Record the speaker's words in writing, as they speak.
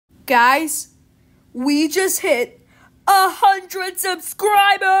Guys, we just hit 100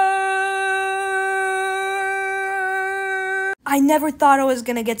 subscribers! I never thought I was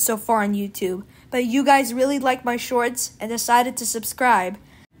gonna get so far on YouTube, but you guys really like my shorts and decided to subscribe.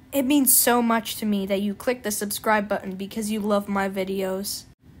 It means so much to me that you click the subscribe button because you love my videos.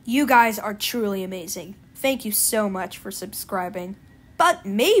 You guys are truly amazing. Thank you so much for subscribing. But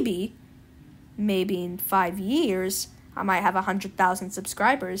maybe in 5 years, I might have 100,000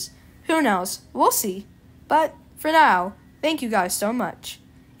 subscribers. Who knows? We'll see. But for now, thank you guys so much.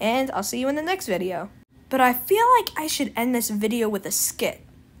 And I'll see you in the next video. But I feel like I should end this video with a skit.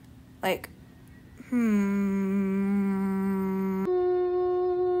 Like,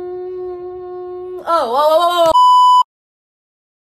 Oh.